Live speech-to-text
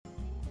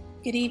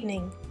Good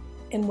evening,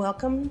 and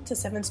welcome to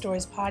Seven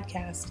Stories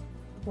Podcast,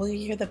 where you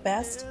hear the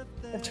best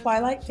of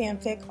Twilight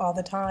fanfic all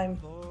the time.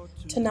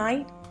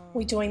 Tonight,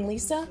 we join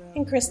Lisa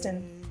and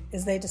Kristen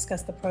as they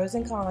discuss the pros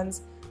and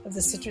cons of the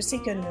citrusy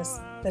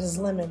goodness that is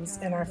lemons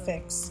in our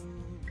fix.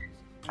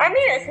 I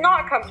mean, it's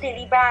not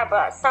completely bad,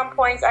 but at some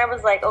points I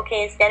was like,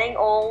 okay, it's getting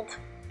old.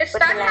 It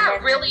started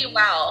out really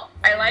well.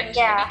 I liked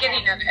the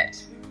beginning of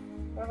it.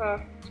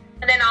 Mm-hmm.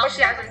 And then all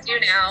she has to do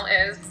now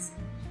is...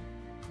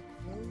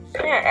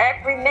 Yeah,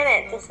 every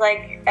minute, just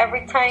like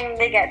every time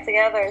they get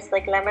together, it's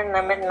like lemon,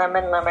 lemon,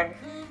 lemon, lemon.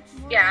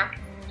 Yeah.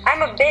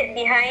 I'm a bit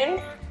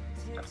behind,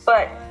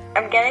 but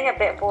I'm getting a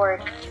bit bored.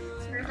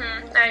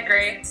 Mm-hmm. I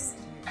agree.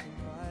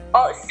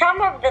 Oh,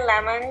 some of the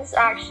lemons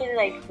actually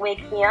like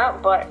wake me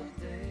up, but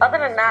other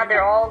than that,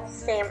 they're all the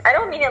same. I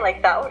don't mean it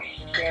like that. Oh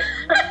shit.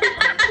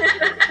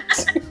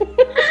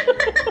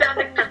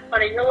 That's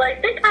funny. You're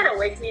like, they kind of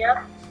wake me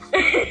up.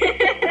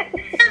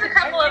 There's a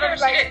couple of them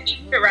shit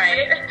you're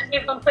right.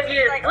 Keep them put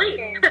you to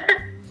sleep.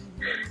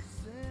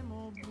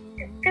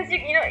 Because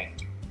you know,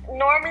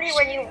 normally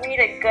when you read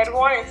a good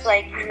one, it's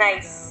like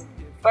nice,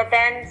 but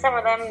then some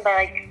of them they're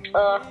like,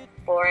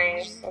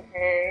 boring.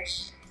 Okay.